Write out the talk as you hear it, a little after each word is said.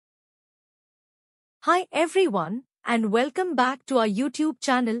Hi everyone, and welcome back to our YouTube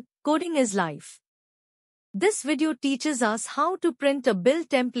channel, Coding is Life. This video teaches us how to print a build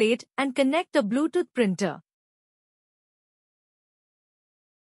template and connect a Bluetooth printer.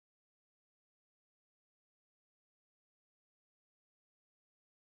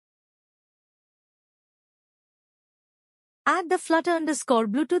 Add the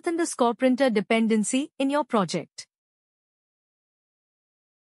Flutter_Bluetooth_printer dependency in your project.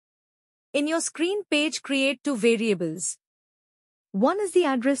 In your screen page, create two variables. One is the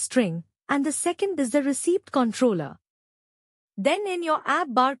address string, and the second is the receipt controller. Then in your app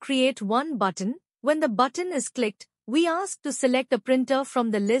bar, create one button. When the button is clicked, we ask to select a printer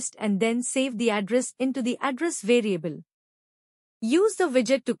from the list and then save the address into the address variable. Use the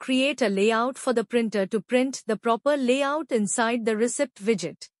widget to create a layout for the printer to print the proper layout inside the receipt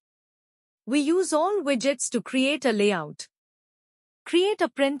widget. We use all widgets to create a layout. Create a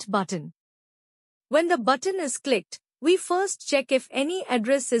print button. When the button is clicked, we first check if any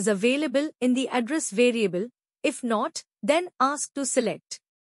address is available in the address variable. If not, then ask to select.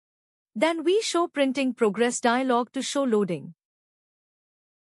 Then we show printing progress dialog to show loading.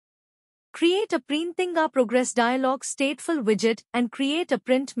 Create a printing progress dialog stateful widget and create a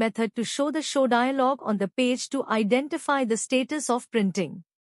print method to show the show dialog on the page to identify the status of printing.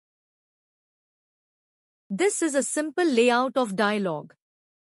 This is a simple layout of dialog.